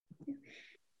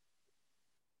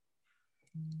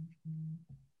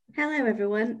Hello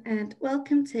everyone and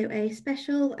welcome to a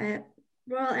special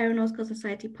Royal Aeronautical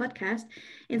Society podcast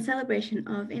in celebration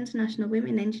of International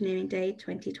Women Engineering Day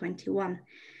 2021.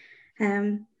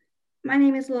 My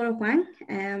name is Laura Huang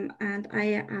and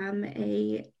I am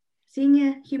a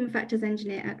Senior Human Factors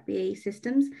Engineer at BAE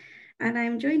Systems, and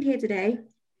I'm joined here today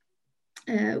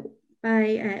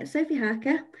by Sophie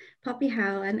Harker, Poppy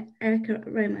Howe and Erica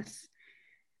Romas.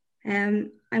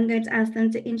 I'm going to ask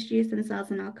them to introduce themselves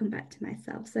and I'll come back to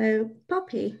myself. So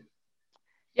Poppy.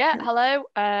 Yeah, hello,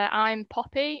 I'm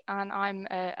Poppy and I'm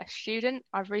a student.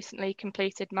 I've recently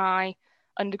completed my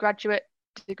undergraduate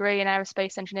degree in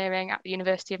aerospace engineering at the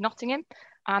University of Nottingham,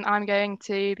 and I'm going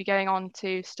to be going on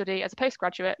to study as a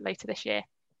postgraduate later this year.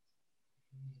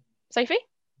 Sophie?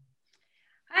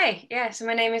 Hi, so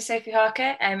my name is Sophie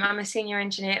Harker. I'm a senior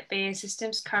engineer at BAE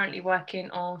Systems, currently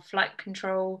working on flight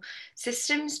control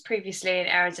systems, previously an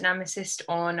aerodynamicist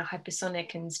on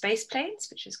hypersonic and space planes,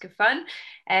 which was good fun.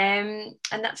 And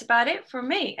that's about it from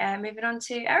me. Moving on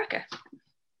to Erica.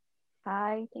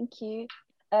 Hi, thank you.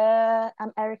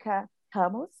 I'm Erica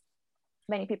Ramos.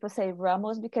 Many people say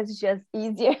Ramos because it's just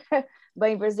easier, but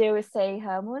in Brazil we say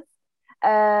Ramos.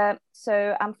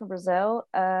 So I'm from Brazil,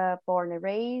 born and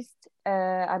raised.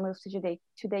 I moved to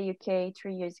the UK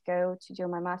 3 years ago to do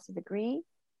my master's degree.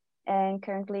 And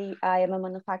currently I am a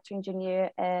manufacturing engineer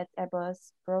at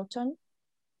Airbus Proton.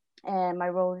 And my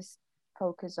role is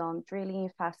focused on drilling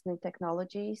and fastening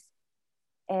technologies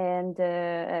and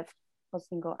for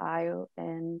single aisle.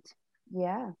 And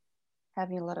yeah,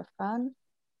 having a lot of fun,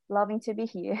 loving to be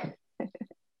here.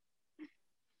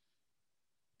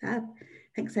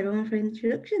 Thanks everyone for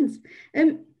introductions.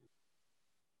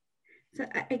 So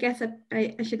I guess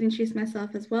I should introduce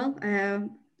myself as well.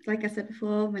 Like I said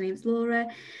before, my name's Laura.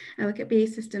 I work at BAE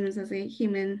Systems as a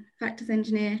human factors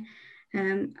engineer,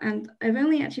 and I've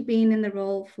only actually been in the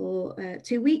role for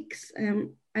 2 weeks.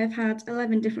 I've had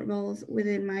 11 different roles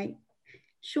within my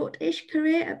short-ish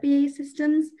career at BAE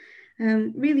Systems.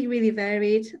 Really, really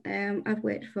varied. I've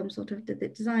worked from sort of the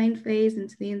design phase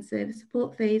into the in-service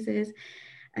support phases,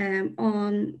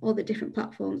 on all the different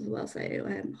platforms as well. So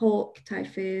Hawk,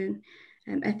 Typhoon,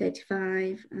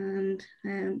 F-35 and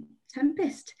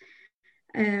Tempest,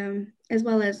 as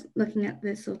well as looking at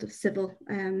the sort of civil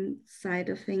side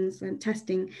of things and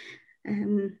testing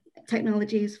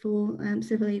technologies for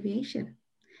civil aviation.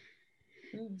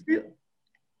 So,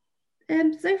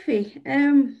 Sophie,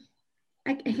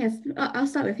 I guess I'll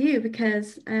start with you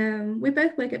because we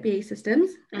both work at BAE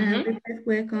Systems. We both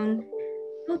work on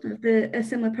sort of a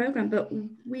similar program, but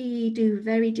we do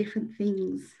very different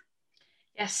things.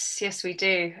 Yes, we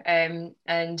do. And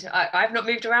I've not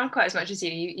moved around quite as much as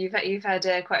you. You've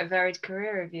had quite a varied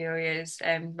career of your years,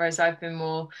 whereas I've been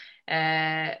more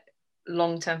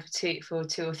long term for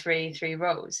two or three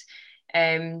roles.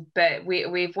 But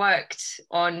we've worked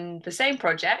on the same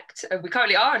project. We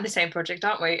currently are on the same project,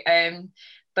 aren't we?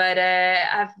 But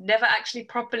I've never actually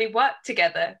properly worked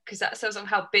together, because that shows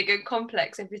how big and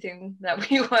complex everything that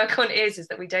we work on is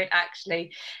that we don't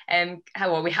actually,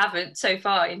 we haven't so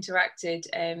far interacted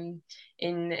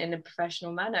in a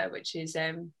professional manner, which is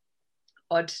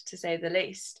odd to say the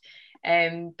least.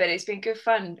 But it's been good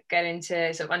fun getting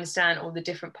to sort of understand all the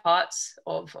different parts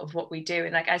of what we do.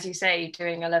 And like, as you say,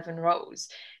 doing 11 roles,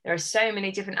 there are so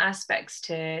many different aspects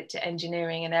to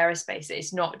engineering and aerospace.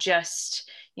 It's not just,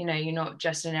 you're not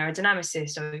just an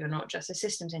aerodynamicist, or you're not just a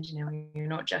systems engineer, or you're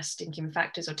not just in human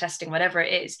factors or testing, whatever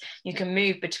it is. You can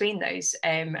move between those.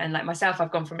 And like myself,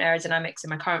 I've gone from aerodynamics,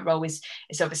 and my current role is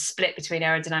sort of a split between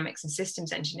aerodynamics and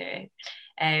systems engineering.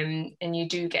 And you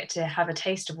do get to have a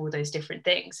taste of all those different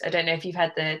things. I don't know if you've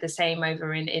had the same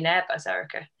over in Airbus,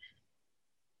 Erica.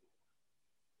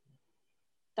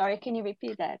 Sorry, can you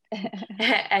repeat that?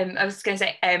 I was going to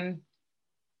say,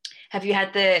 have you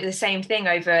had the same thing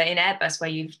over in Airbus, where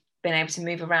you've been able to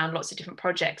move around lots of different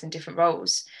projects and different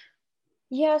roles?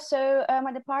 Yeah, so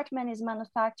my department is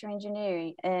manufacturing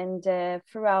engineering, and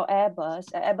throughout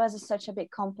Airbus is such a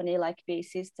big company like BAE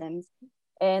Systems,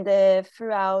 and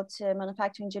throughout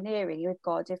manufacturing engineering, we've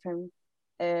got different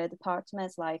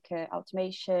departments like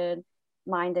automation.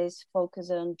 Mine is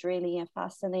focused on drilling and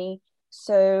fastening.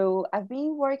 So I've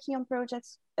been working on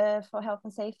projects for health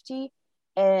and safety,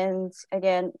 and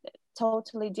again,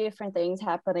 totally different things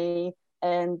happening.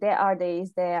 And there are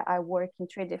days that I work in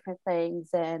 3 different things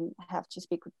and have to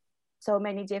speak with so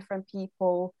many different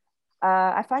people.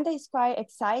 I find that it's quite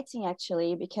exciting,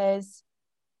 actually, because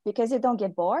you don't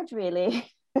get bored, really.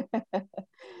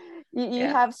 you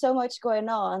have so much going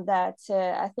on that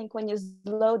I think when you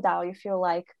slow down, you feel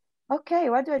like, okay,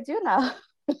 what do I do now?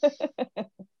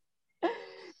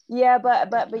 Yeah, but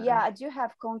yeah, I do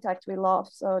have contact with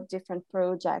lots of different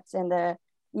projects, and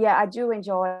yeah, I do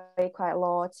enjoy it quite a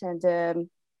lot. And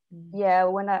yeah,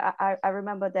 when I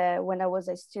remember that when I was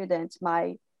a student,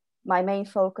 my main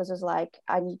focus was like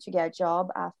I need to get a job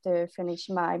after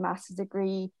finishing my master's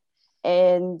degree,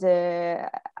 and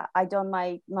I done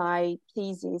my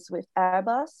thesis with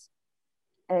Airbus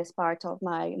as part of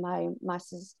my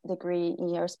master's degree in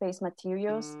aerospace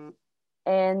materials,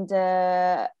 and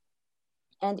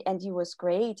and it was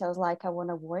great. I was like, I want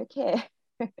to work here.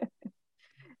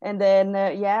 And then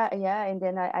yeah, and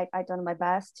then I done my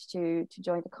best to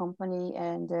join the company,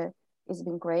 and it's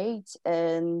been great.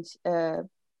 And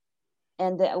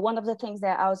one of the things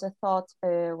that I also thought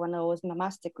when I was in my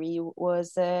master degree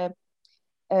was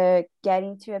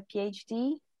getting to a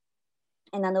PhD.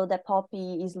 And I know that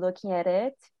Poppy is looking at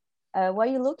it. What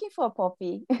are you looking for,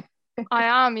 Poppy? I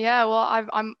am, yeah. Well,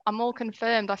 I'm all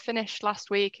confirmed. I finished last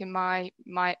week in my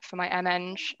for my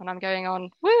MEng, and I'm going on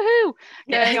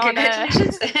going on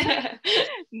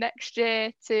next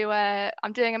year to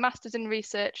I'm doing a master's in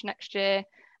research next year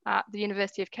at the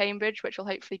University of Cambridge, which will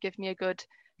hopefully give me a good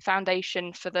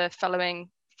foundation for the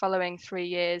following 3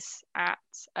 years at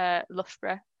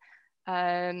Loughborough.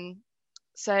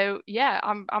 So yeah,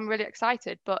 I'm really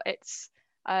excited, but it's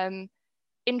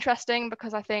interesting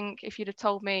because I think if you'd have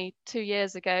told me 2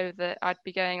 years ago that I'd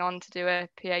be going on to do a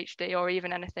PhD or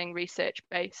even anything research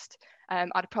based,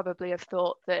 I'd probably have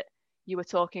thought that you were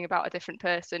talking about a different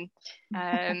person.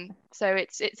 So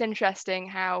it's interesting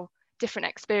how different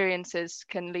experiences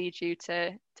can lead you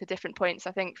to different points.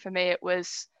 I think for me it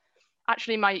was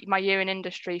actually my year in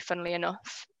industry, funnily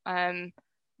enough,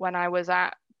 when I was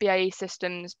at BAE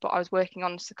Systems, but I was working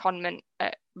on secondment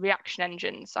at Reaction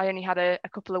Engines. I only had a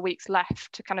couple of weeks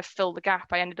left to kind of fill the gap.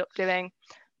 I ended up doing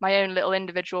my own little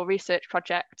individual research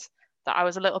project that I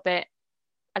was a little bit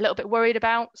worried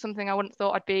about, something I wouldn't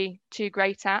thought I'd be too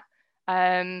great at,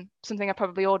 something I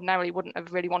probably ordinarily wouldn't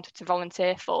have really wanted to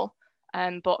volunteer for,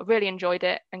 but really enjoyed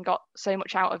it and got so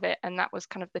much out of it. And that was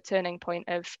kind of the turning point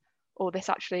of, oh, this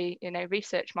actually,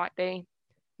 research might be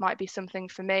something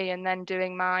for me. And then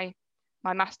doing my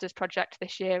master's project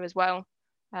this year as well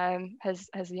has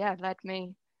led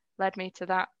me to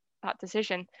that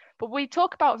decision. But we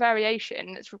talk about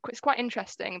variation. It's quite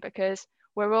interesting because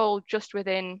we're all just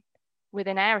within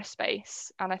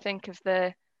aerospace, and I think of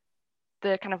the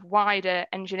kind of wider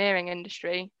engineering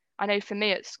industry. I know for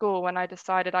me at school, when I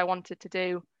decided I wanted to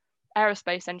do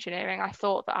aerospace engineering, I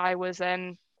thought that I was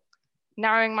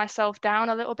narrowing myself down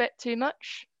a little bit too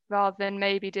much, rather than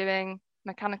maybe doing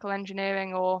mechanical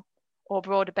engineering or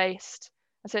broader based.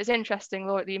 And so it's interesting,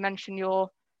 Laura, that you mentioned your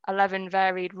 11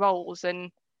 varied roles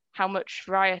and how much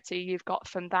variety you've got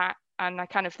from that. And I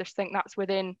kind of just think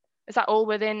is that all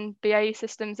within BAE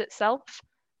Systems itself?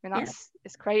 I mean,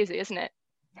 it's crazy, isn't it?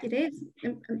 It is.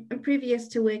 And previous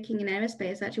to working in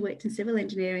aerospace, I actually worked in civil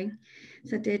engineering.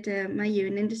 So I did my year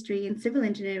in industry in civil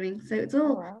engineering. So it's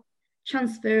all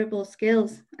transferable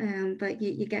skills that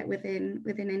you get within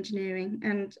engineering.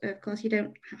 And of course, you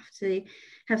don't have to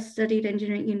have studied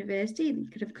engineering at university. You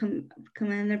could have come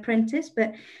an apprentice.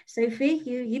 But Sophie,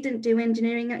 you didn't do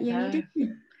engineering at uni, did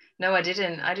you? No, I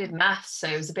didn't. I did maths, so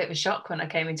it was a bit of a shock when I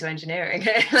came into engineering.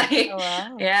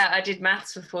 Yeah, I did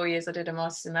maths for 4 years. I did a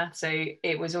master's in maths, so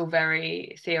it was all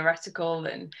very theoretical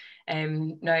and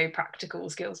no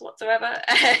practical skills whatsoever.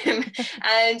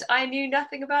 And I knew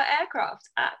nothing about aircraft,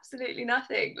 absolutely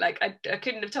nothing. Like I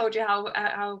couldn't have told you how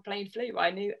a plane flew.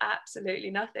 I knew absolutely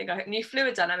nothing. I knew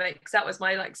fluid dynamics. That was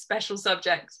my like special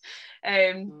subject,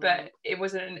 but it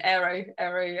wasn't an aero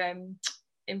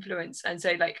influence. And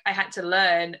so like I had to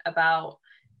learn about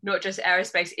not just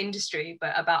aerospace industry,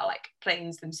 but about like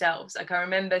planes themselves. Like I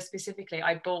remember specifically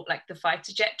I bought like the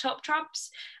fighter jet top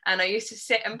trumps, and I used to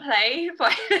sit and play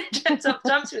fighter jet top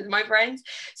trumps with my friends,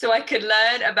 so I could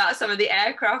learn about some of the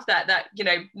aircraft that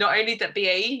not only that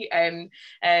BAE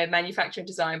manufacture and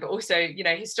design, but also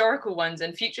historical ones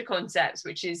and future concepts,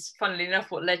 which is funnily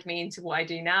enough what led me into what I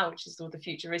do now, which is all the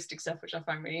futuristic stuff, which I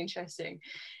find really interesting.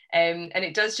 And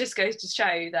it does just go to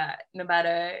show that no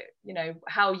matter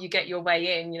how you get your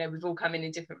way in, we've all come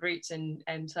in different routes and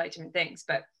like different things,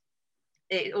 but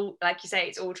it all, like you say,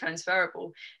 it's all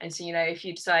transferable. And so if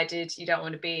you decided you don't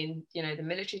want to be in the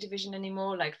military division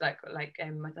anymore, like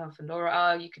myself and Laura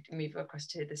are, you could move across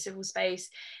to the civil space,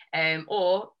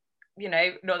 or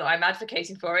not that I'm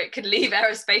advocating for it, could leave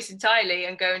aerospace entirely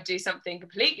and go and do something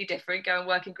completely different, go and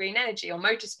work in green energy or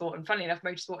motorsport. And funnily enough,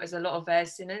 motorsport has a lot of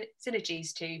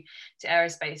synergies to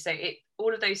aerospace. So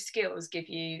all of those skills give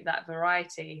you that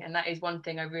variety. And that is one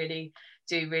thing I really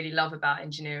do really love about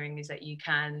engineering is that you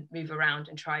can move around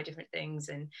and try different things,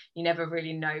 and you never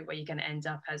really know where you're going to end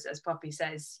up. As Poppy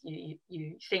says,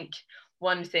 you think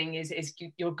one thing is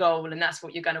your goal, and that's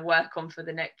what you're going to work on for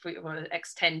the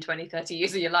next 10, 20, 30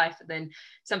 years of your life, and then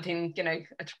something, you know,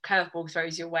 a curveball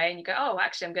throws you away and you go, oh,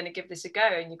 actually I'm going to give this a go,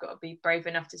 and you've got to be brave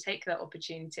enough to take that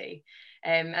opportunity.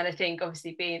 And I think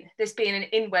obviously being an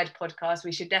InWed podcast,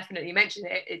 we should definitely mention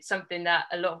it. It's something that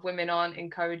a lot of women aren't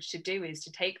encouraged to do, is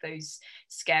to take those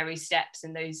scary steps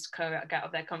and those get out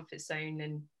of their comfort zone.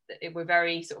 And we're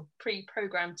very sort of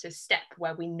pre-programmed to step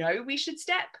where we know we should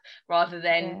step, rather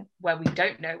than where we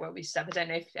don't know where we step. I don't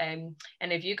know if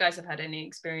any of you guys have had any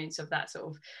experience of that sort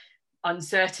of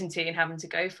uncertainty and having to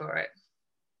go for it.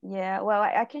 Yeah, well,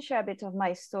 I can share a bit of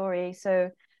my story.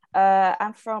 So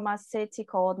I'm from a city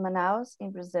called Manaus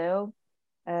in Brazil.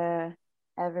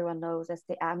 Everyone knows that's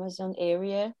the Amazon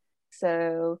area.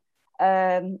 So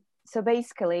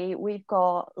basically we've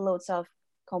got loads of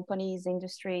companies,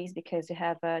 industries, because we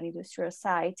have an industrial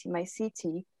site in my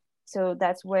city. So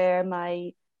that's where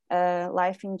my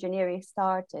life engineering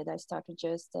started. I started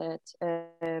just at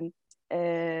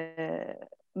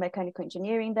mechanical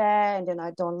engineering there, and then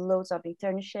I've done loads of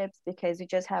internships because we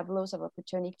just have loads of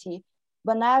opportunity,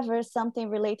 but never something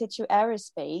related to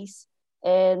aerospace.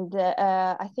 And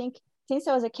I think since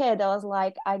I was a kid, I was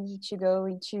like, I need to go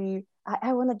into,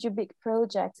 I want to do big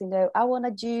projects, you know, I want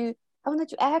to do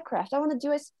aircraft, I want to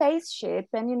do a spaceship,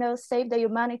 and, you know, save the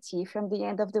humanity from the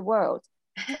end of the world.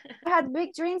 I had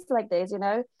big dreams like this, you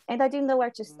know, and I didn't know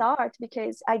where to start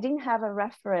because I didn't have a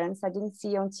reference. I didn't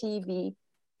see on TV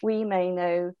women, you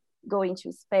know, going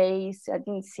to space. I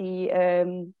didn't see,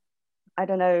 I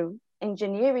don't know,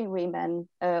 engineering women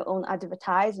on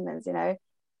advertisements, you know.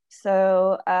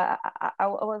 So I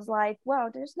was like, wow,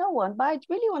 there's no one, but I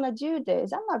really want to do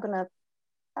this.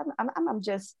 I'm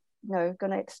just, you know,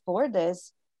 gonna explore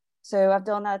this. So I've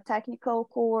done a technical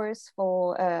course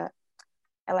for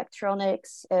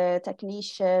electronics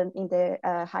technician in the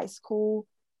high school,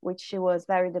 which was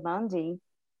very demanding.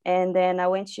 And then I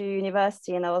went to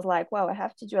university and I was like, well, I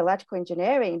have to do electrical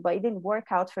engineering, but it didn't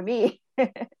work out for me.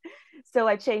 So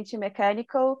I changed to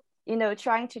mechanical, you know,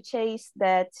 trying to chase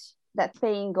that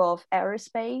thing of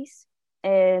aerospace.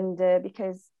 And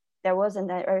because there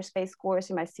wasn't an aerospace course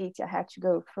in my city, I had to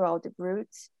go through all the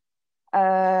routes.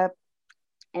 And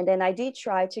then I did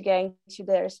try to get into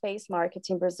the aerospace market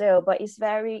in Brazil, but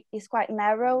it's quite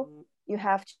narrow. You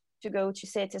have to go to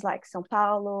cities like São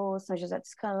Paulo, São José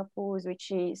dos Campos,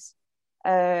 which is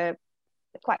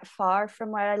quite far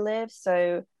from where I live.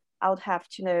 So I would have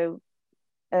to, you know,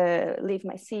 leave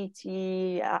my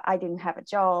city. I didn't have a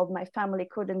job. My family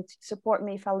couldn't support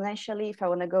me financially if I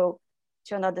want to go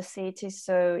to another city.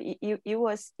 So it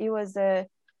was a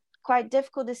quite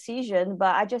difficult decision,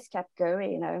 but I just kept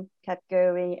going,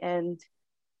 and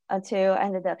until I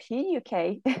ended up here in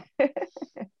UK.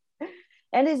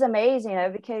 And it's amazing, you know,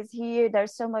 because here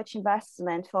there's so much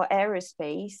investment for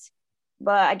aerospace.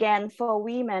 But again, for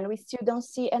women, we still don't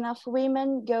see enough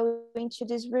women going to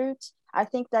this route. I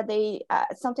think that they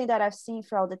something that I've seen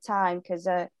throughout the time, because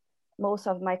most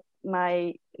of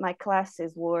my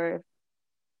classes were,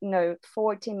 you know,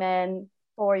 40 men,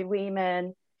 40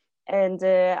 women. And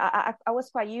I was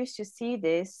quite used to see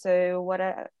this. So what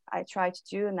I try to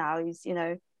do now is, you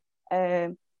know,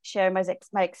 share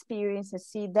my experience and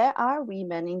see there are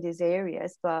women in these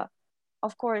areas. But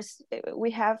of course,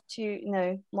 we have to, you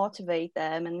know, motivate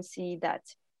them and see that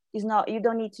it's not, you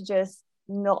don't need to just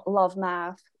not love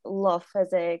math, love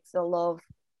physics, or love,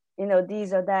 you know,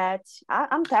 these or that.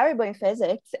 I'm terrible in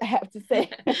physics, I have to say.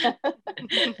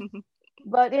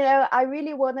 But, you know, I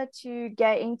really wanted to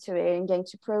get into it and get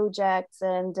into projects.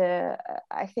 And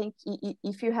I think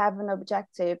if you have an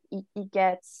objective, it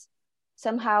gets,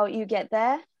 somehow you get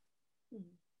there.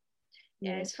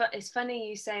 Yeah, it's funny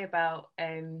you say about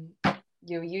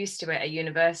you're used to it at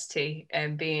university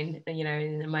and being, you know,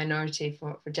 in a minority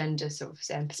for gender sort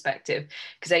of perspective,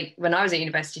 because when I was at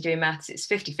university doing maths, it's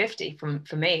 50-50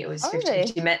 for me. It was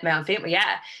 50-50 male and female.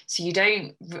 Yeah, so you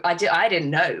don't, I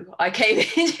didn't know. I came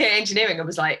into engineering and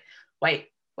was like, wait,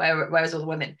 where's all the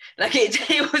women? Like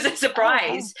it was a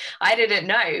surprise. Oh, wow. I didn't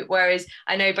know. Whereas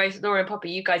I know both Laura and Poppy,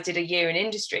 you guys did a year in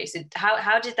industry. So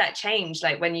how did that change?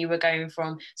 Like when you were going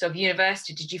from sort of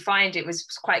university, did you find it was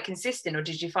quite consistent, or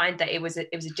did you find that it was a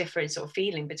different sort of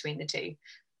feeling between the two?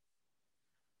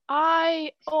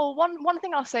 One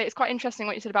thing I'll say, it's quite interesting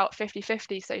what you said about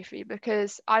 50-50, Sophie,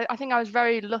 because I think I was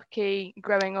very lucky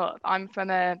growing up. I'm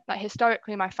from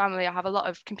historically in my family, I have a lot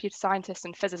of computer scientists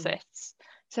and physicists.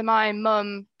 So my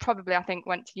mum probably, I think,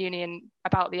 went to uni in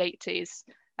about the 80s.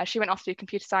 She went off to do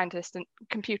computer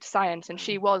science, and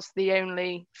she was the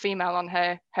only female on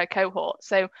her cohort.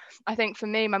 So I think for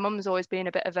me, my mum's always been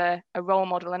a bit of a role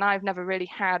model, and I've never really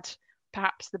had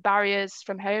perhaps the barriers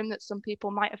from home that some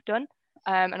people might have done,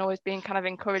 and always been kind of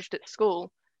encouraged at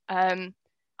school.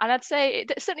 And I'd say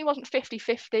it certainly wasn't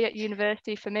 50-50 at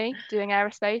university for me doing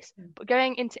aerospace, but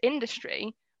going into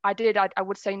industry, I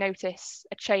would say notice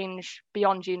a change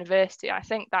beyond university. I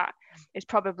think that is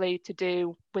probably to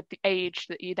do with the age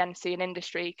that you then see in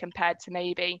industry compared to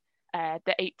maybe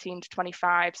the 18 to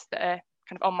 25s that are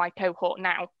kind of on my cohort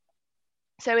now.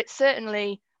 So it's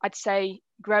certainly, I'd say,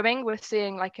 growing. We're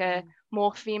seeing like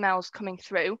more females coming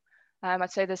through.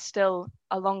 I'd say there's still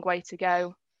a long way to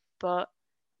go, but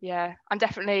yeah, I'm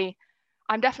definitely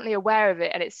aware of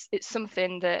it, and it's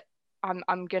something that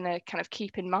I'm gonna kind of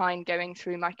keep in mind going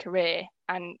through my career,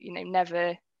 and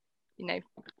never, I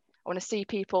want to see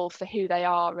people for who they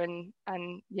are, and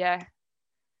yeah.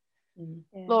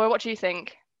 Laura, what do you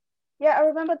think? Yeah, I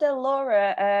remember that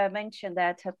Laura mentioned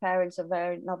that her parents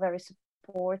are not very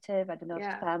supportive. I don't know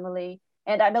if family,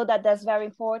 and I know that that's very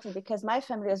important because my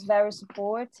family is very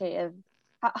supportive.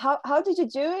 How did you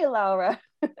do it, Laura?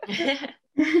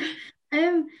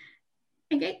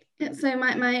 So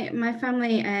my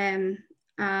family I'm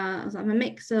a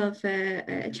mix of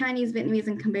Chinese, Vietnamese,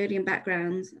 and Cambodian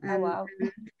backgrounds. Oh wow!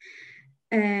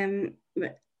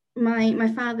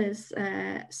 My father's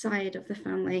side of the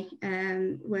family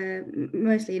were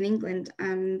mostly in England,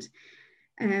 and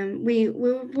we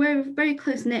were very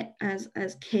close knit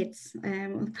as kids,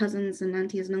 with cousins and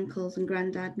aunties and uncles and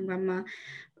granddad and grandma.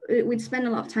 We'd spend a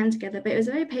lot of time together, but it was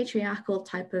a very patriarchal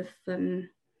type of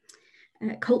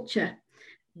culture,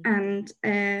 and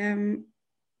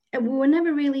we were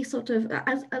never really sort of,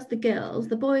 as the girls,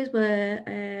 the boys were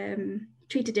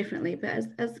treated differently, but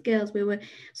as the girls, we were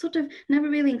sort of never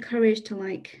really encouraged to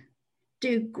like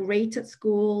do great at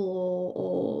school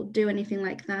or do anything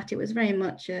like that. It was very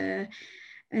much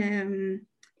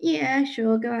yeah,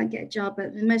 sure, go out and get a job,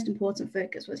 but the most important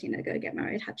focus was, go get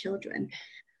married, have children.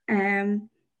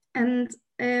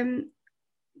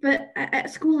 But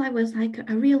at school, I was like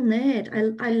a real nerd.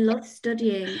 I loved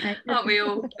studying. Aren't we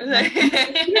all?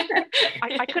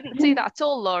 I couldn't see that at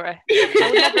all, Laura. I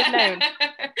would never have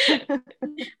known.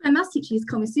 My maths teacher used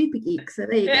to call me super geek, so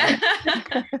there you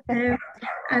go.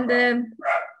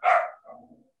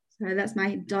 Sorry, that's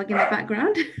my dog in the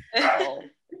background.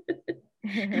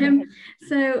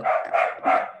 So.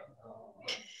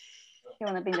 You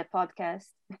want to be in the podcast?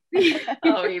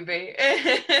 Oh, you be.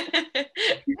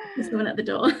 There's someone at the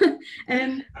door.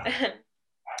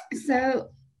 So,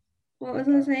 what was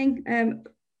I saying?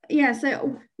 Yeah,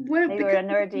 so we're a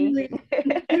nerdy.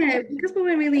 Because we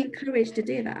were really encouraged to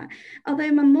do that.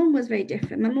 Although my mum was very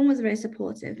different. My mum was very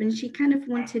supportive, and she kind of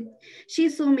she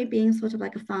saw me being sort of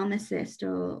like a pharmacist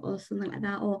or something like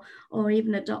that, or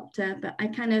even a doctor. But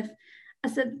I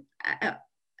said.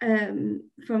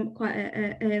 From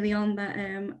quite early on that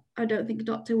I don't think a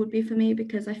doctor would be for me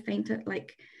because I faint at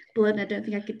like blood, and I don't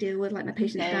think I could deal with like my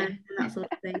patients dying and that sort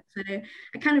of thing. So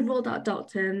I kind of ruled out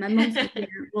doctor, and my mum said,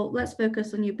 well, let's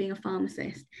focus on you being a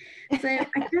pharmacist. So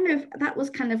that was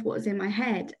kind of what was in my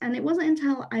head. And it wasn't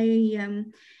until I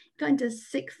got into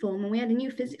sixth form and we had a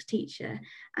new physics teacher,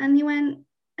 and he went,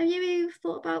 have you ever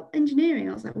thought about engineering?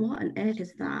 I was like, what on earth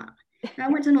is that? I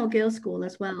went to an all-girls school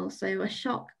as well, so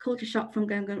culture shock from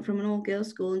going from an all-girls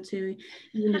school into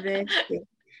university,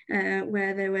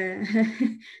 where there were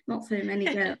not so many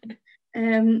girls.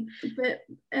 But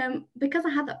because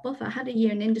I had that buffer, I had a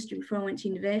year in industry before I went to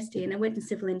university, and I worked in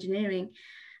civil engineering.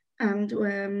 And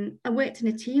I worked in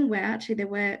a team where actually there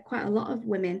were quite a lot of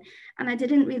women, and I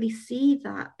didn't really see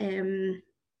that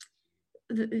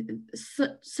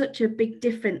such a big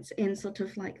difference in sort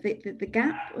of like the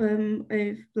gap of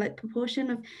like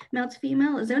proportion of male to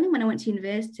female. It was only when I went to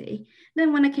university.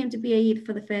 Then when I came to BAE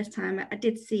for the first time, I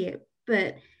did see it,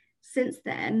 but since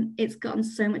then it's gotten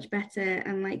so much better.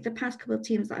 And like the past couple of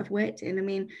teams that I've worked in, I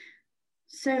mean,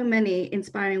 so many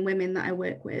inspiring women that I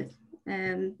work with.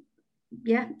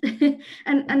 Yeah.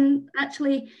 and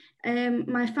actually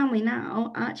my family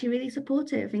now are actually really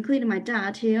supportive, including my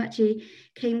dad, who actually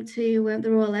came to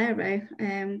the Royal Aero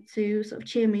to sort of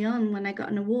cheer me on when I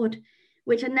got an award,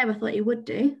 which I never thought he would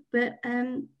do. But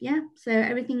yeah, so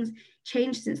everything's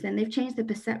changed since then. They've changed the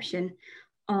perception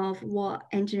of what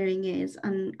engineering is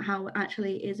and how it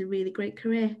actually is a really great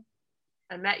career.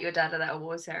 I met your dad at that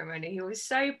award ceremony. He was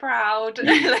so proud. I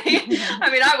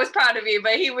mean, I was proud of you,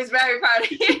 but he was very proud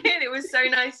of you. And it was so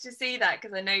nice to see that,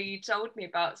 because I know you told me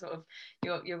about sort of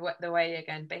your the way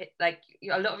again. But like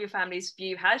a lot of your family's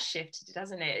view has shifted,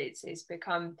 hasn't it? It's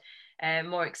become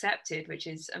more accepted, which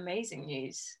is amazing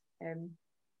news.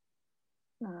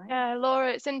 Yeah,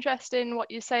 Laura, it's interesting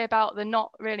what you say about the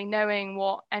not really knowing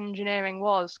what engineering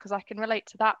was, because I can relate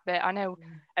to that bit. I know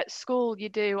at school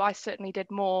I certainly did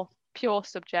more pure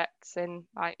subjects in,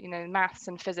 like, you know, maths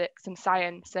and physics and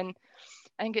science, and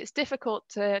I think it's difficult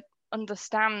to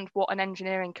understand what an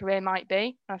engineering career might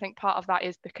be. I think part of that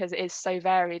is because it is so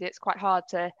varied. It's quite hard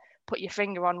to put your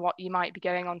finger on what you might be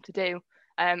going on to do.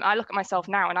 I look at myself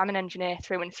now and I'm an engineer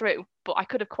through and through, but I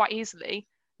could have quite easily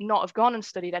not have gone and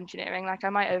studied engineering. Like I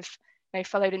might have, you know,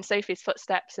 followed in Sophie's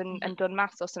footsteps and done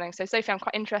maths or something. So Sophie, I'm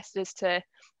quite interested as to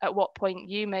at what point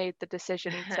you made the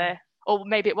decision to, or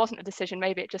maybe it wasn't a decision,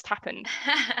 maybe it just happened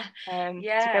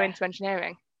to go into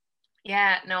engineering.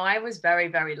 Yeah, no, I was very,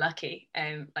 very lucky.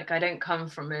 Like I don't come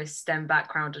from a STEM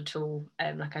background at all.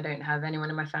 Like I don't have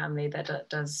anyone in my family that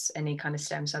does any kind of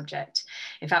STEM subject.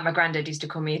 In fact, my granddad used to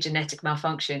call me a genetic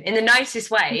malfunction in the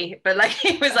nicest way, but like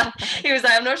he was like,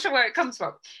 I'm not sure where it comes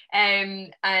from.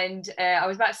 And I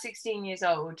was about 16 years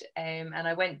old, and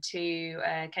I went to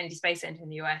Kennedy Space Center in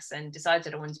the US and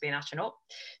decided I wanted to be an astronaut.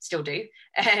 Still do.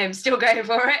 Still going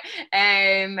for it.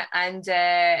 And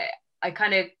I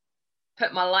kind of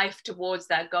put my life towards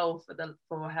that goal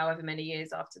for however many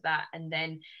years after that, and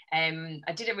then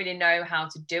I didn't really know how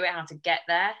to do it, how to get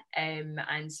there,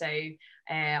 and so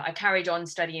I carried on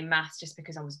studying maths just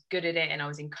because I was good at it and I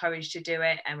was encouraged to do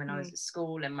it. And when I was at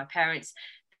school, and my parents,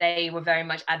 they were very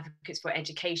much advocates for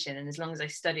education, and as long as I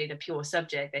studied a pure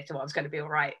subject, they thought I was going to be all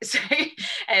right. So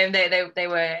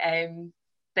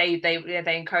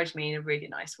they encouraged me in a really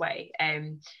nice way.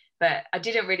 But I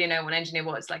didn't really know what an engineer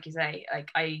was, like you say. Like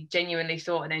I genuinely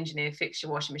thought an engineer fixed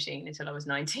your washing machine until I was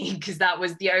 19, because that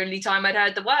was the only time I'd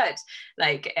heard the word.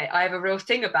 Like I have a real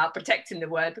thing about protecting the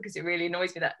word, because it really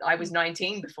annoys me that I was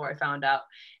 19 before I found out.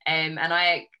 And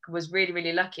I was really,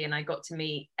 really lucky, and I got to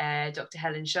meet Dr.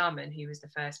 Helen Sharman, who was the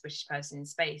first British person in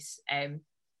space.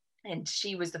 And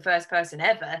she was the first person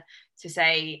ever to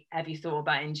say, have you thought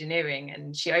about engineering?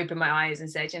 And she opened my eyes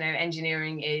and said, you know,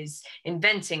 engineering is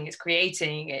inventing, it's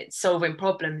creating, it's solving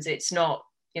problems. It's not,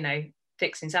 you know,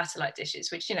 fixing satellite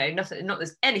dishes, which, you know, not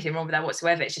there's anything wrong with that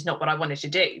whatsoever. It's just not what I wanted to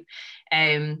do.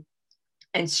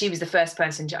 And she was the first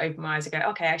person to open my eyes and go,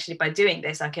 okay, actually, by doing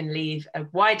this, I can leave a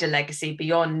wider legacy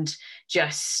beyond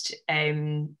just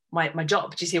my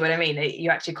job. Do you see what I mean?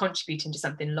 You're actually contributing to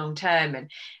something long term,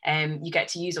 and you get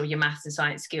to use all your maths and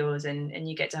science skills, and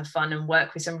you get to have fun and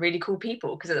work with some really cool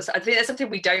people. Because I think that's something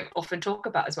we don't often talk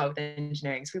about as well with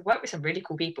engineering. So we work with some really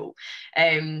cool people.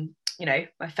 You know,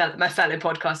 my fellow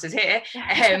podcasters here,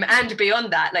 and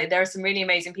beyond that, like there are some really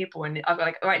amazing people, and I've got,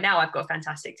 like, right now I've got a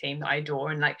fantastic team that I adore,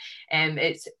 and like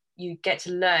it's, you get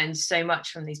to learn so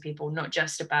much from these people, not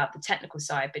just about the technical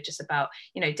side, but just about,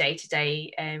 you know,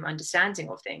 day-to-day understanding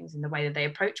of things and the way that they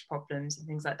approach problems and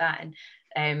things like that.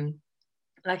 And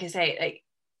like I say, like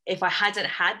if I hadn't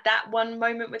had that one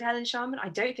moment with Helen Sharman, I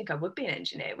don't think I would be an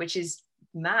engineer, which is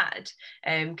mad,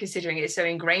 considering it's so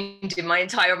ingrained in my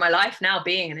entire my life now.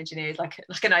 Being an engineer is like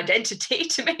an identity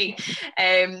to me.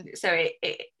 So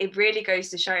it really goes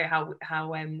to show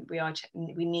how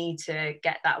we need to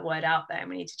get that word out there, and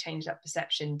we need to change that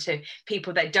perception to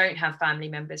people that don't have family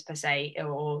members per se,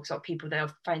 or sort of people that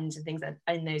are friends and things that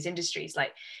in those industries.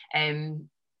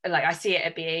 Like I see it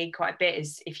at BAE quite a bit,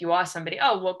 is if you ask somebody,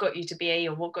 oh, what got you to BAE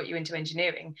or what got you into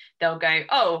engineering, they'll go,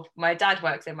 oh, my dad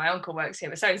works here, my uncle works here,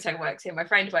 my so-and-so works here, my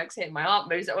friend works here, my aunt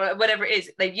moves, or whatever it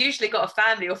is. They've usually got a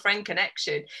family or friend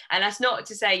connection. And that's not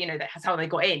to say, you know, that's how they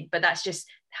got in, but that's just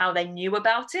how they knew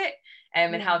about it,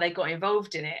 and how they got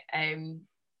involved in it.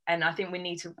 And I think we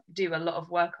need to do a lot of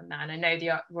work on that. And I know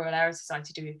the Royal Aero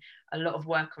Society do a lot of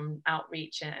work on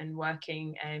outreach and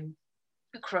working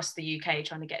across the UK,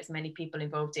 trying to get as many people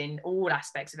involved in all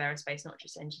aspects of aerospace, not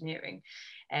just engineering.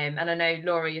 And I know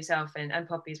Laura, yourself, and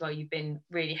Poppy as well, you've been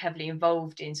really heavily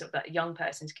involved in sort of that young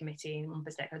person's committee in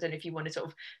Montpellier. I don't know if you want to sort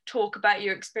of talk about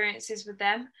your experiences with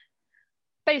them.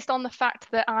 Based on the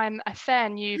fact that I'm a fair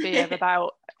newbie of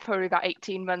probably about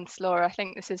 18 months, Laura, I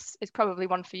think this is probably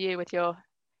one for you with your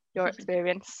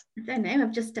experience. I don't know,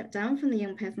 I've just stepped down from the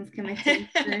young person's committee.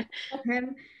 So,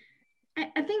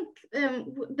 I think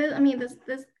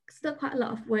there's still quite a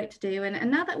lot of work to do, and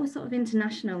now that we're sort of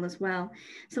international as well,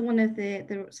 so one of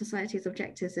the society's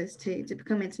objectives is to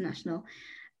become international.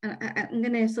 And I'm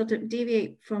going to sort of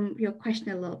deviate from your question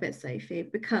a little bit, Sophie,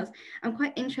 because I'm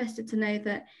quite interested to know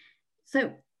that,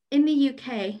 so in the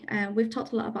UK, we've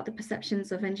talked a lot about the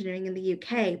perceptions of engineering in the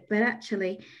UK, but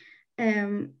actually,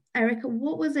 Erica,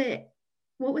 what was it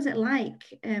like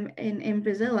in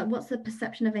Brazil? Like, what's the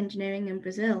perception of engineering in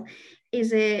Brazil?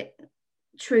 Is it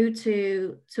true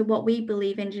to what we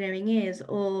believe engineering is,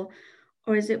 or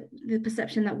or is it the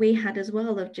perception that we had as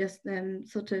well of just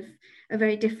sort of a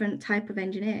very different type of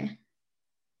engineer?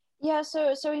 Yeah,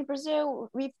 so in Brazil,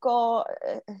 we've got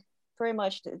pretty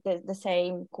much the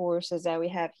same courses that we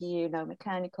have here,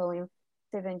 mechanical and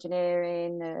civil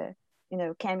engineering,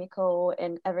 chemical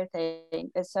and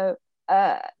everything. And so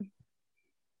I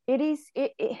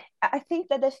think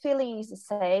that the feeling is the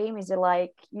same. Is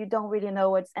like you don't really know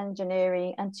what's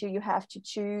engineering until you have to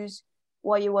choose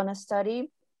what you want to study.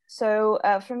 So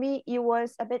for me, it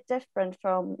was a bit different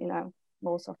from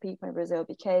most of people in Brazil,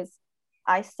 because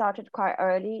I started quite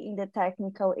early in the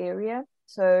technical area.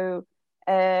 So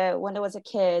when I was a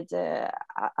kid,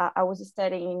 I was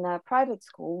studying in a private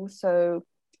school. So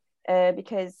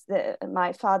because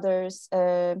my father's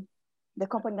the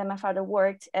company that my father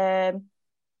worked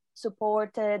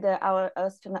supported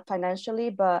us financially,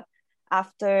 but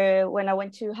after when I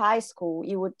went to high school,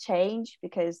 it would change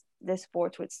because the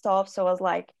sport would stop. So I was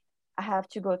like, I have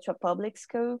to go to a public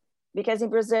school, because in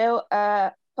Brazil,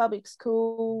 public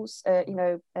schools,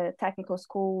 technical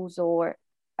schools or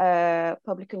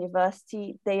public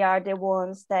university, they are the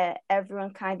ones that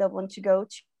everyone kind of want to go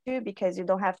to, because you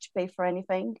don't have to pay for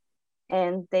anything,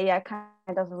 and they are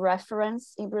kind of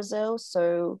reference in Brazil.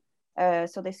 So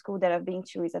the school that I've been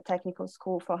to is a technical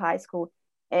school for high school,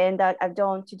 and I've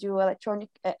done to do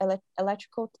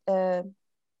electrical.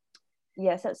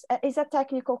 Yes, it's a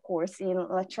technical course in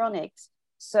electronics.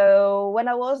 So when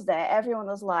I was there, everyone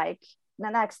was like, "The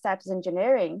next step is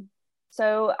engineering."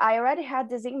 So I already had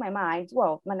this in my mind.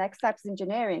 Well, my next step is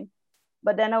engineering,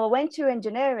 but then I went to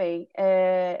engineering,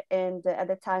 and at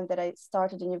the time that I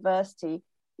started university,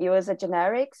 it was a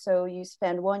generic. So you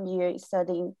spend 1 year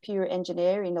studying pure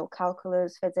engineering,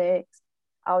 calculus, physics,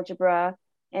 algebra.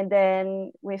 And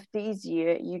then with this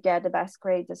year, you get the best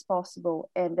grades as possible.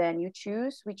 And then you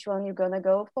choose which one you're going to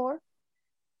go for.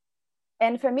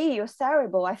 And for me, it was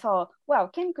terrible. I thought, well,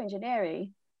 chemical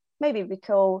engineering, maybe we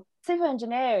call civil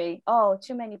engineering. Oh,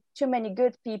 too many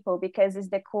good people, because it's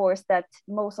the course that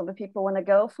most of the people want to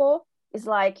go for. It's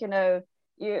like,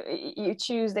 you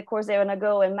choose the course they want to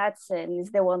go, and medicine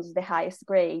is the ones with the highest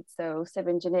grade. So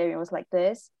civil engineering was like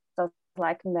this. So I was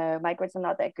like, no, my grades are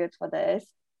not that good for this.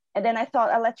 And then I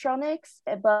thought electronics,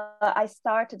 but I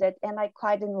started it and I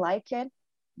quite didn't like it.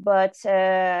 But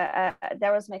there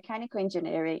was mechanical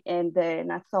engineering, and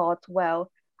then I thought,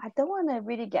 well, I don't want to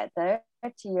really get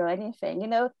dirty or anything.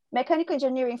 Mechanical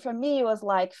engineering for me was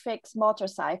like fix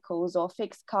motorcycles or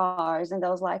fix cars, and I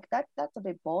was like, that's a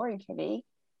bit boring for me.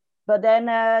 But then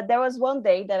there was one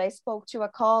day that I spoke to a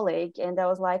colleague, and I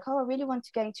was like, oh, I really want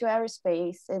to get into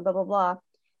aerospace and blah, blah, blah.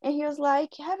 And he was like,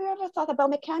 have you ever thought about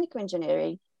mechanical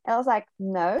engineering? And I was like,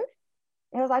 no.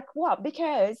 And I was like, what?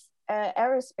 Because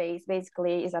aerospace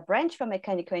basically is a branch from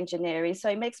mechanical engineering. So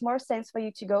it makes more sense for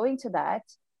you to go into that.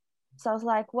 So I was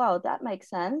like, well, that makes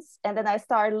sense. And then I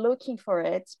started looking for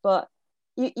it. But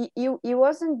it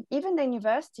wasn't, even the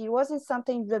university, it wasn't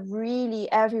something that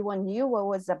really everyone knew what it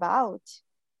was about.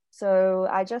 So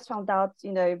I just found out,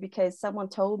 because someone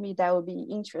told me that would be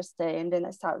interesting. And then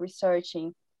I started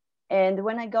researching. And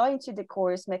when I got into the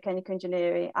course, mechanical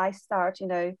engineering, I start,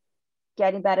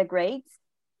 getting better grades,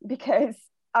 because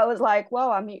I was like,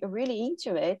 well, I'm really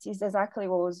into it. It's exactly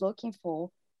what I was looking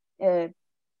for,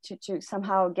 to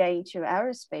somehow get into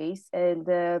aerospace.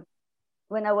 And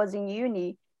when I was in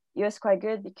uni, it was quite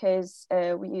good, because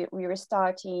we were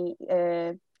starting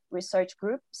research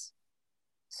groups.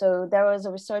 So there was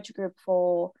a research group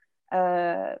for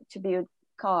to build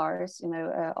cars,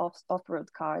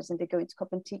 off-road cars, and they go into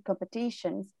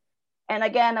competitions. And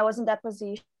again, I was in that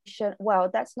position. Well,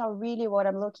 that's not really what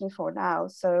I'm looking for now.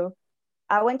 So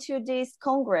I went to this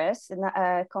congress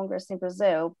in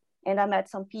Brazil, and I met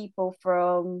some people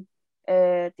from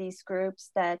these groups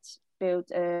that build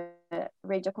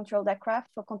radio controlled aircraft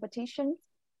for competitions.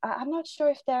 I'm not sure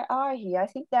if there are here. I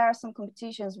think there are some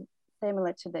competitions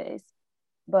similar to this.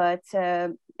 But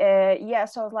yeah,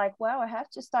 so I was like, well, I have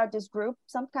to start this group,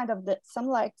 something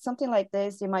like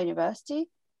this in my university.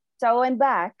 So I went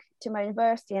back to my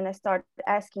university and I started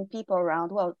asking people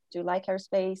around, well, do you like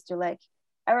aerospace? Do you like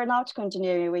aeronautical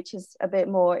engineering, which is a bit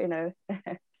more, and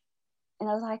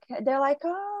I was like, they're like,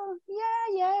 oh,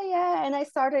 yeah. And I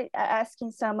started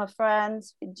asking some of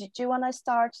friends, do you want to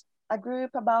start a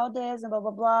group about this and blah,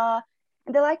 blah, blah.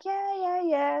 And they're like,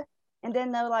 yeah. And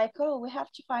then they're like, oh, we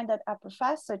have to find a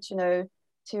professor to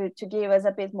give us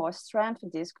a bit more strength in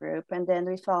this group. And then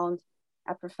we found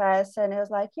a professor, and he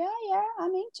was like, yeah,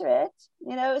 I'm into it.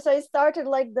 So it started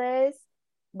like this.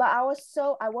 But I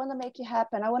want to make it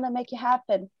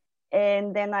happen.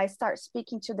 And then I start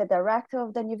speaking to the director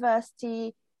of the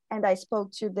university, and I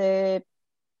spoke to the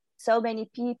so many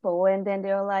people, and then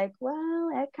they're like,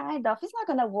 well, kind of, it's not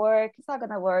gonna work,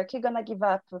 you're gonna give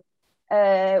up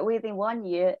within 1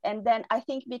 year. And then I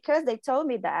think because they told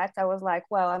me that, I was like,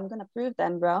 well, I'm gonna prove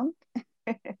them wrong.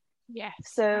 Yes.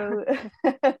 So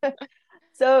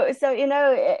so you know,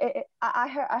 I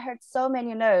heard so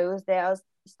many no's that I was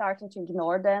starting to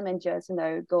ignore them and just, you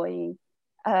know, going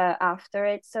after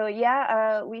it. So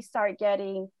yeah, we start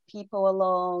getting people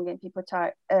along, and people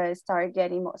start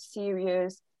getting more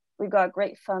serious. We got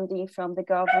great funding from the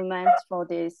government for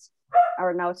this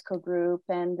aeronautical group,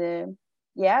 and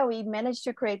yeah, we managed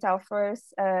to create our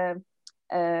first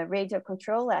radio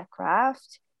control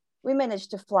aircraft. We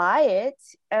managed to fly it.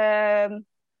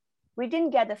 We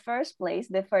didn't get the first place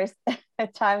the first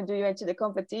time we went to the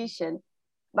competition,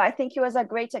 but I think it was a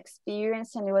great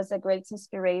experience, and it was a great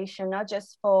inspiration, not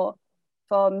just for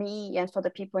me and for the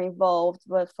people involved,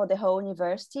 but for the whole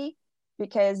university,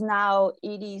 because now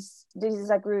this is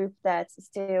a group that's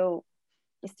still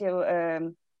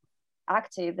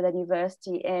active at the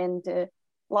university, and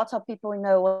lots of people, you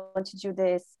know, want to do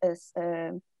this as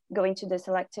go into the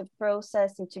selective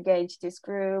process and to engage this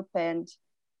group, and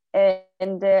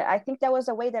I think that was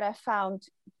a way that I found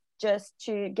just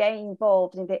to get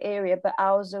involved in the area, but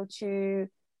also to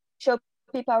show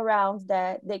people around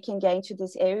that they can get into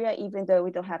this area even though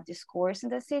we don't have this course in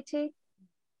the city.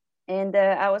 And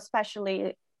I was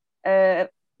especially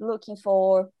looking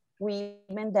for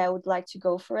women that would like to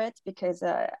go for it, because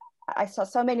I saw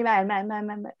so many men. I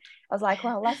was like,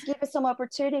 well, let's give it some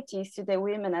opportunities to the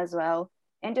women as well.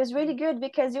 And it was really good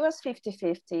because it was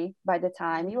 50-50 by the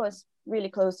time. It was really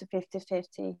close to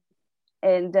 50-50.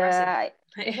 And it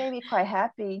made me quite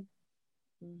happy.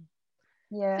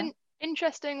 Yeah. It's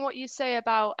interesting what you say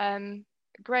about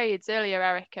grades earlier,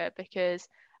 Erica, because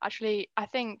actually I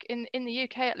think in the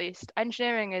UK at least,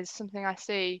 engineering is something I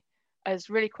see as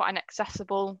really quite an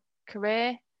accessible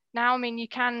career now. I mean, you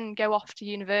can go off to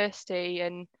university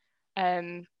and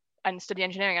study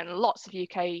engineering, and lots of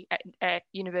UK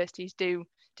universities do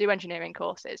engineering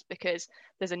courses because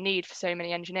there's a need for so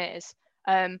many engineers.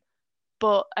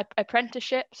 But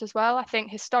apprenticeships as well, I think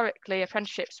historically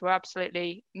apprenticeships were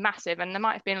absolutely massive, and there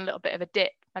might have been a little bit of a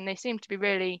dip, and they seem to be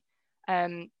really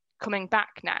coming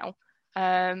back now.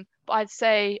 But I'd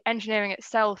say engineering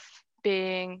itself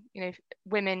being, you know,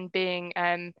 women being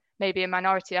maybe a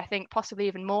minority, I think possibly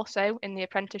even more so in the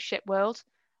apprenticeship world.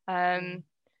 And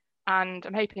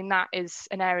I'm hoping that is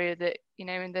an area that, you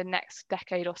know, in the next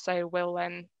decade or so will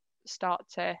start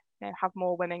to, you know, have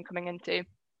more women coming into,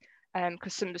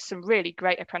 because some really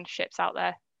great apprenticeships out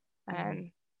there.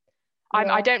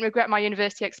 I don't regret my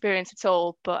university experience at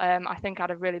all, but I think I'd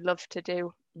have really loved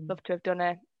to have done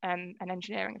an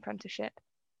engineering apprenticeship.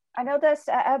 I know that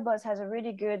Airbus has a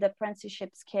really good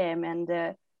apprenticeship scheme, and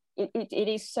it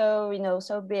is so, you know,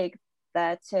 so big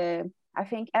that I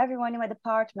think everyone in my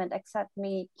department except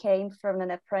me came from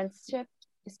an apprenticeship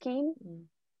scheme.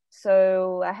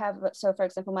 So for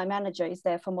example, my manager is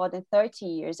there for more than 30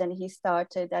 years, and he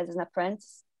started as an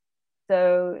apprentice.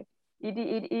 So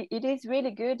it is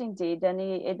really good indeed, and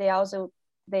they also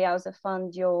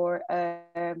fund your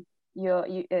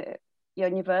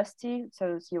university,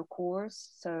 so it's your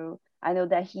course. So I know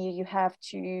that here you have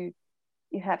to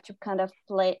kind of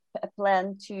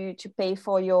plan to pay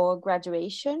for your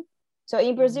graduation. So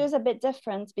in Brazil it's a bit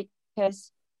different,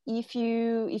 because if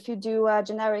you do a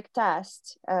generic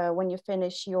test when you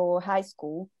finish your high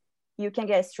school, you can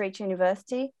get straight to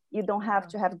university. You don't have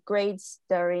to have good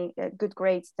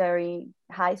grades during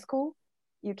high school.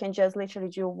 You can just literally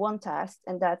do one test,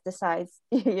 and that decides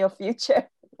your future.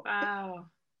 Wow.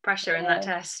 Pressure in that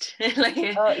test.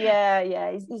 Oh yeah,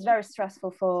 it's very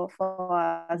stressful for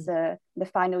us, the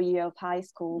final year of high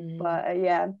school. But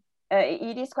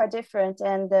it is quite different.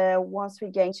 And once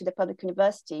we get into the public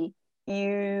university,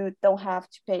 you don't have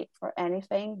to pay for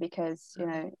anything, because, you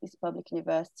know, it's public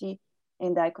university,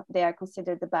 and they are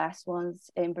considered the best ones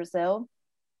in Brazil.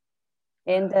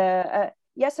 And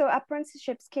so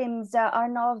apprenticeship schemes are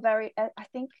not very, I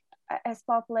think, as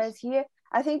popular as here.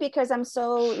 I think because I'm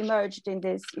so immersed in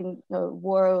this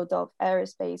world of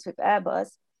aerospace with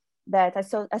Airbus, that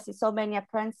I see so many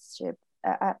apprentices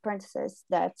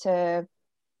that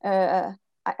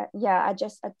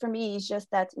for me it's just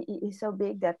that it's so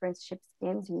big, the apprenticeship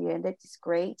schemes here, and that is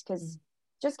great because it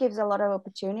just gives a lot of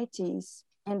opportunities.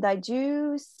 And I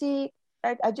do see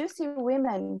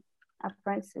women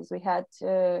apprentices. We had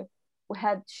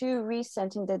two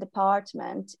recent in the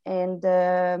department, and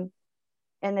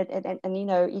you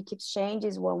know, it keeps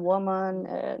changes, one woman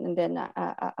and then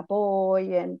a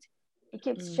boy, and it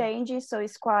keeps changing. So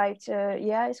it's quite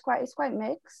it's quite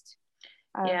mixed.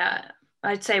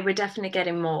 I'd say we're definitely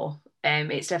getting more.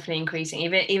 It's definitely increasing.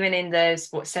 Even in the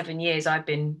 7 years I've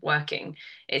been working,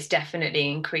 it's definitely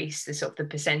increased the sort of the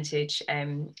percentage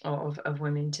of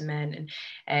women to men.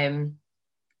 And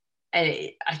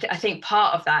I think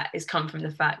part of that has come from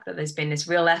the fact that there's been this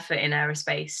real effort in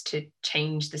aerospace to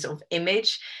change the sort of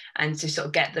image and to sort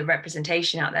of get the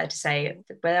representation out there to say,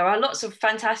 well, there are lots of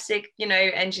fantastic,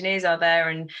 engineers out there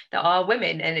and that are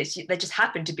women, and they just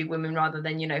happen to be women rather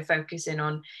than, focusing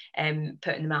on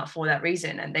putting them out for that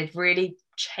reason. And they've really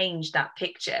changed that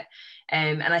picture.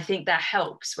 And I think that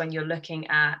helps when you're looking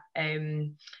at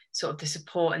sort of the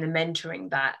support and the mentoring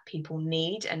that people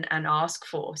need and ask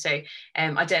for. So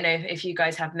I don't know if you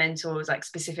guys have mentors, like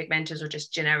specific mentors, or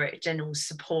just general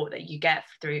support that you get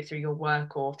through your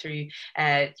work or through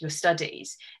your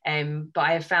studies. But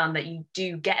I have found that you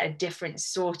do get a different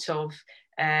sort of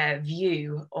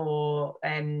view or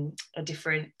a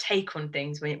different take on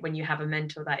things when you have a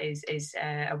mentor that is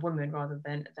a woman rather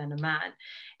than a man.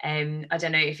 I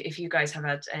don't know if you guys have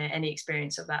had any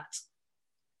experience of that.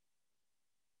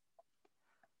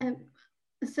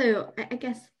 So I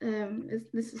guess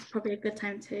this is probably a good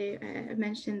time to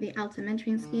mention the ALTA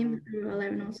mentoring scheme that the Royal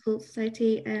Aeronautical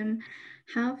Society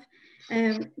have,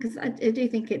 because I do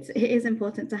think it is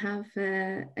important to have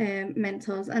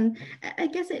mentors. And I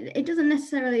guess it doesn't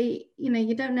necessarily,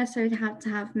 you don't necessarily have to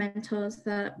have mentors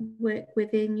that work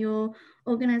within your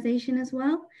organization as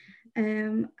well.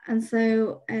 And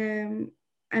so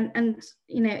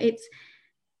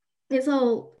it's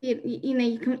all,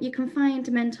 you can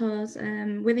find mentors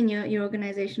within your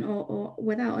organization or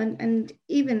without, and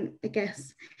even, I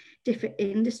guess, different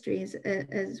industries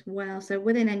as well. So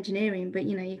within engineering, but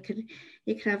you could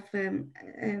have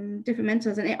different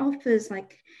mentors, and it offers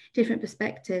like different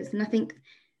perspectives. And I think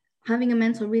having a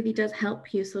mentor really does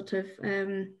help you sort of,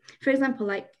 for example,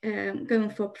 like going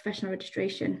for professional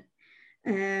registration.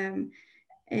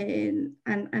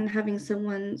 And having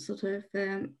someone sort of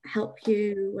help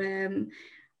you,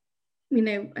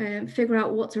 figure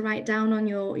out what to write down on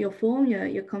your form,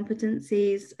 your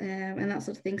competencies, and that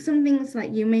sort of thing. Some things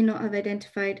like you may not have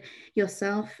identified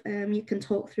yourself, you can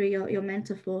talk through your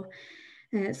mentor for.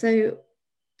 So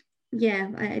yeah,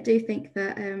 I do think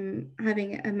that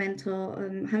having a mentor,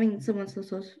 having someone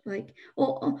sort of like,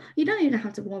 or you don't even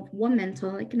have to have one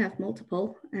mentor, you can have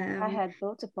multiple. I had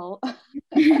multiple.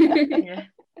 Yeah.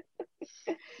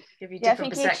 Give you I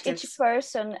think each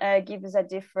person gives a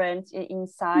different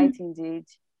insight. Indeed,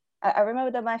 I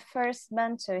remember that my first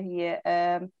mentor here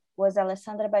was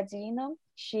Alessandra Badino.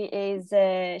 She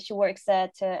works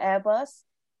at Airbus,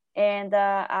 and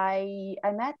I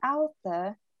met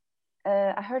Alta.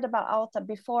 I heard about Alta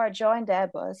before I joined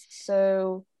Airbus,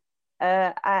 so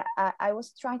I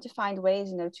was trying to find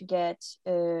ways, to get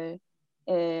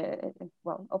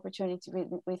opportunity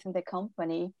within the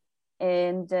company.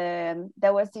 And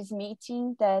there was this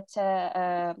meeting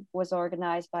that was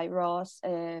organized by Ross.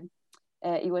 It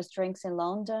was Drinks in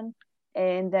London.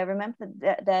 And I remember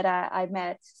that I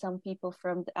met some people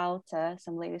from Alta,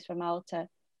 some ladies from Alta.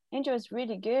 And it was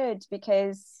really good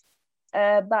because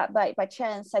by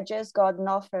chance, I just got an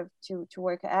offer to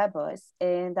work at Airbus.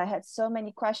 And I had so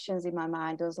many questions in my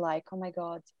mind. I was like, oh my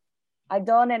God, I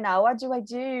don't know now, what do I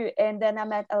do? And then I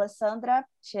met Alessandra.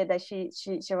 She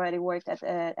already worked at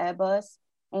Airbus,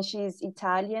 and she's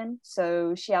Italian,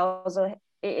 so she also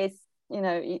is,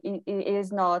 it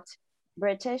is not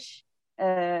British in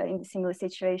a similar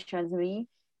situation as me.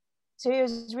 So it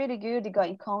was really good. We got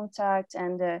in contact,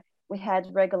 and we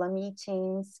had regular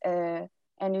meetings, and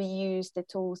we used the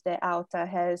tools that Alta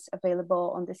has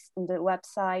available on the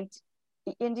website.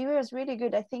 And it was really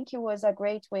good. I think it was a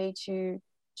great way to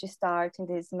start in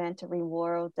this mentoring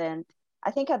world, and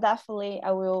I think I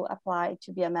will apply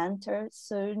to be a mentor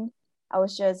soon. I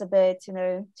was just a bit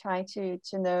trying to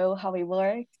know how it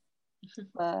works,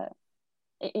 but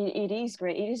it is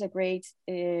great. It is a great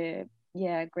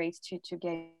great to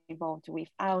get involved with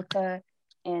Alta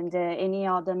and any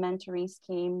other mentoring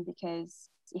scheme, because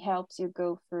it helps you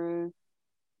go through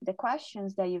the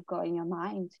questions that you've got in your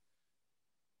mind.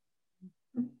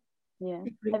 Yeah.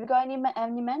 Have you got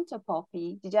any mentor,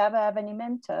 Poppy? Did you ever have any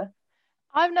mentor?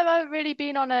 I've never really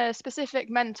been on a specific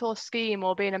mentor scheme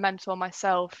or been a mentor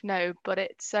myself, no, but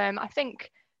it's I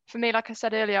think for me, like I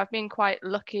said earlier, I've been quite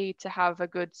lucky to have a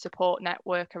good support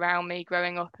network around me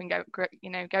growing up and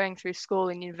going through school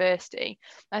and university.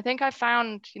 I think I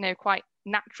found quite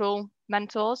natural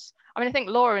mentors. I mean, I think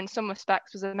Laura in some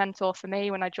respects was a mentor for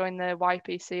me when I joined the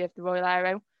YPC of the Royal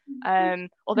Aero.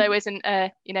 Although isn't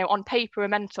on paper a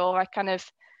mentor, I kind of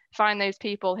find those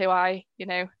people who I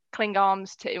cling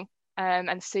arms to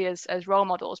and see as role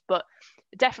models. But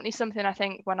definitely something I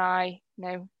think when I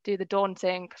do the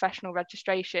daunting professional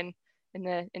registration in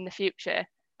the future,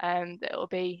 that it'll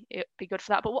be good for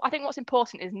that. But I think what's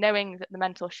important is knowing that the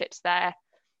mentorship's there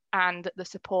and that the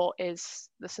support is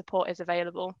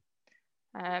available.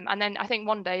 And then I think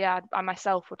one day, I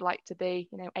myself would like to be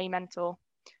a mentor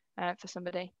for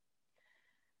somebody.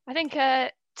 I think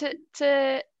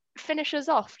to finish us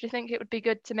off, do you think it would be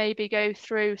good to maybe go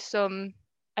through some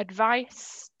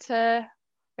advice to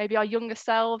maybe our younger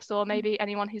selves, or maybe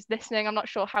anyone who's listening? I'm not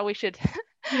sure how we should.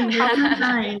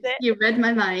 You read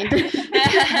my mind.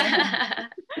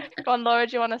 Go on, Laura,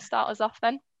 do you want to start us off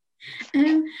then?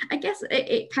 I guess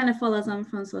it kind of follows on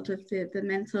from sort of the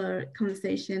mentor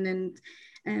conversation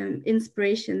and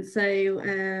inspiration.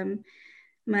 So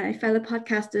my fellow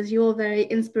podcasters, you're very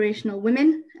inspirational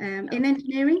women in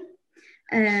engineering.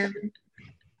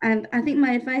 And I think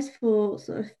my advice for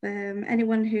sort of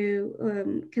anyone who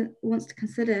wants to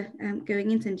consider going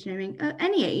into engineering at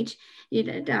any age, you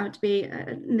don't have to be,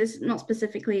 this not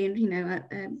specifically,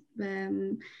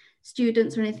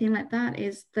 students or anything like that,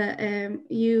 is that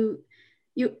you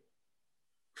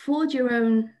forge your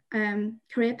own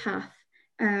career path.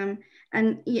 And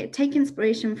take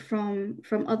inspiration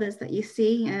from others that you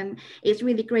see. It's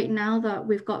really great now that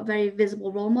we've got very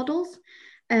visible role models.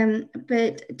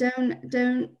 But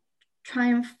don't try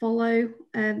and follow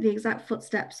the exact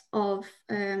footsteps of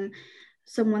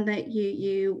someone that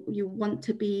you want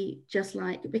to be just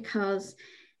like, because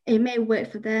it may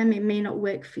work for them, it may not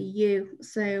work for you.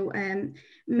 So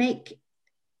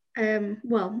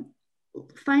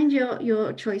find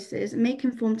your choices, make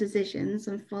informed decisions,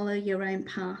 and follow your own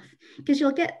path, because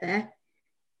you'll get there.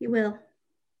 You will.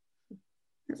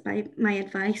 That's my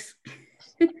advice.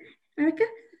 Erica?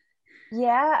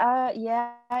 Yeah,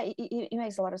 it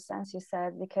makes a lot of sense, you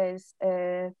said, because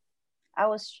I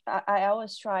always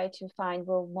try to find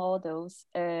role models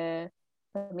for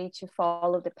me to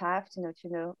follow the path, to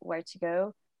know where to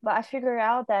go. But I figure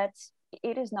out that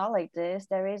it is not like this.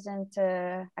 There isn't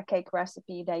a cake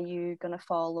recipe that you're gonna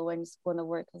follow and it's gonna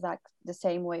work exactly the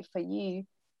same way for you.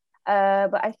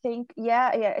 But I think,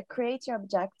 create your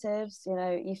objectives.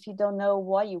 If you don't know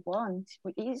what you want,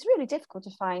 it's really difficult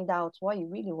to find out what you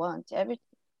really want.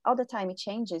 All the time it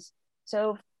changes.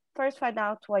 So first find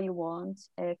out what you want,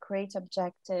 create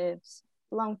objectives,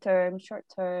 long term, short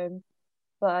term.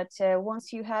 But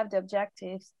once you have the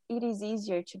objectives, it is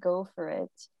easier to go for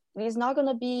it. It is not going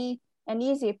to be an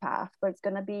easy path, but it's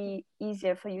going to be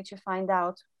easier for you to find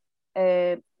out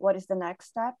what is the next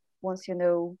step once you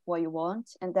know what you want.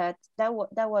 And that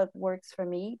what works for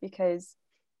me, because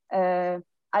I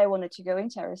wanted to go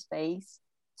into aerospace.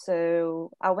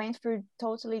 So I went through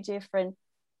totally different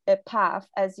path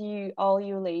as all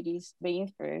you ladies been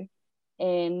through.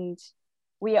 And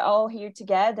we are all here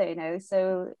together,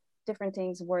 so different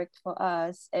things worked for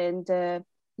us. And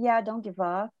don't give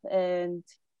up, and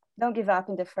don't give up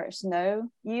in the first no.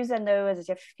 Use a no as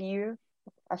a fuel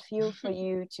for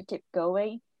you to keep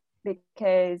going,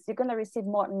 because you're going to receive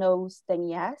more no's than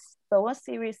yes. But once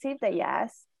you receive the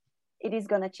yes, it is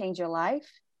going to change your life,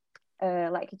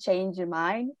 like change your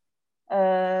mind.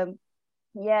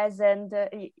 Yes, and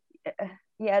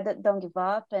don't give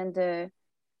up, and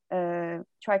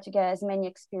try to get as many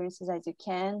experiences as you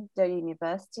can at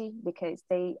university, because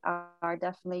they are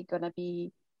definitely going to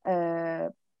be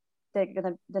they're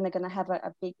gonna have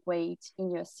a big weight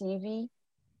in your CV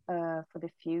for the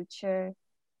future.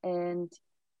 And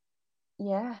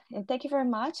and thank you very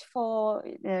much for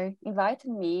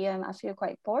inviting me, and I feel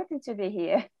quite important to be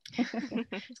here.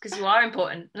 It's because you are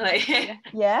important. Thank you.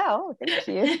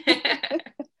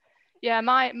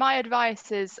 My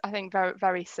advice is, I think, very,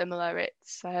 very similar.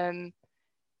 It's follow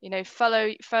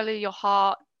your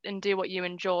heart and do what you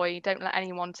enjoy. Don't let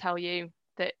anyone tell you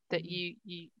that you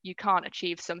can't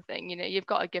achieve something. You've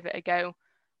got to give it a go.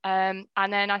 And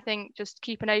then I think just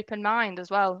keep an open mind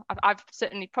as well. I've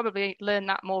certainly probably learned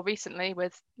that more recently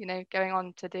with going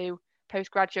on to do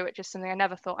postgraduate, which is something I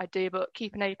never thought I'd do. But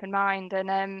keep an open mind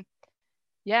and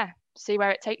see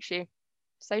where it takes you.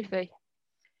 Sophie.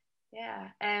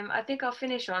 I think I'll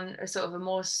finish on a sort of a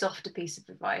more softer piece of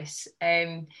advice,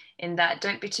 in that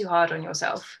don't be too hard on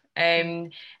yourself. I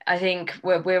think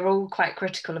we're all quite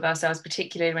critical of ourselves,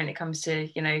 particularly when it comes to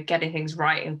getting things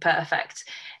right and perfect,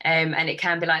 and it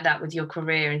can be like that with your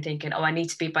career, and thinking, I need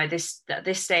to be at this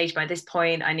stage, by this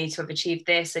point, I need to have achieved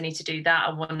this, I need to do that,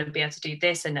 I want to be able to do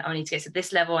this, and I need to get to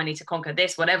this level, I need to conquer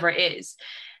this, whatever it is.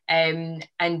 And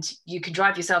you can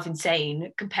drive yourself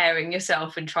insane comparing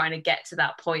yourself and trying to get to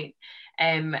that point.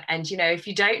 And you know, if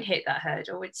you don't hit that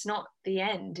hurdle, it's not the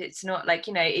end. It's not like,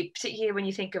 you know, particularly when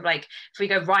you think of like, if we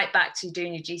go right back to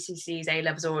doing your GCSEs, A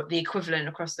levels, or the equivalent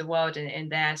across the world in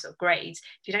their sort of grades,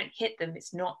 if you don't hit them,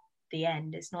 it's not the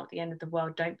end. It's not the end of the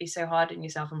world. Don't be so hard on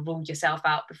yourself and rule yourself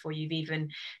out before you've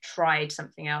even tried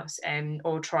something else,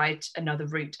 or tried another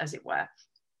route, as it were.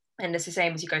 And it's the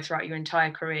same as you go throughout your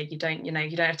entire career. You don't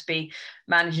have to be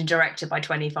managing director by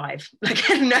 25. Like,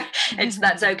 no,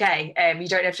 that's okay. You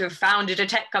don't have to have founded a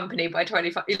tech company by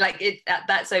 25. Like,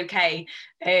 that's okay.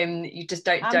 You just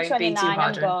don't be too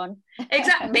hard. I'm gone.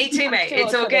 Exactly. Me too, mate.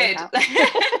 It's all good.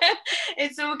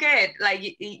 It's all good. Like,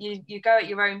 you go at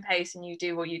your own pace and you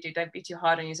do what you do. Don't be too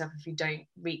hard on yourself if you don't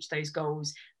reach those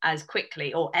goals as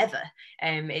quickly or ever.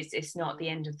 It's not the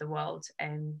end of the world.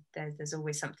 There's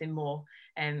always something more.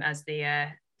 As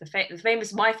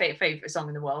my favorite song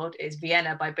in the world is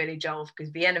Vienna by Billy Joel, because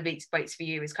Vienna waits for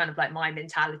you is kind of like my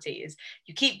mentality, is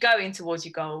you keep going towards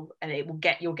your goal and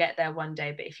you'll get there one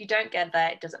day, but if you don't get there,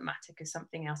 it doesn't matter, because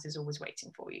something else is always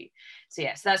waiting for you. So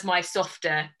yes, that's my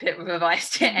softer bit of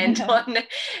advice to end on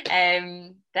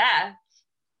there.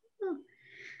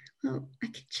 Well, I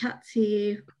could chat to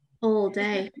you all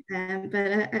day,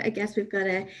 but I guess we've got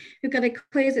to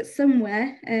close it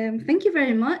somewhere. Thank you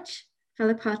very much,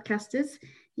 fellow podcasters.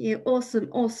 You're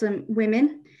awesome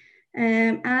women,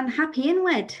 and happy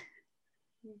INWED.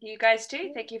 You guys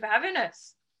too. Thank you for having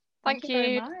us. Thank you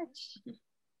very much.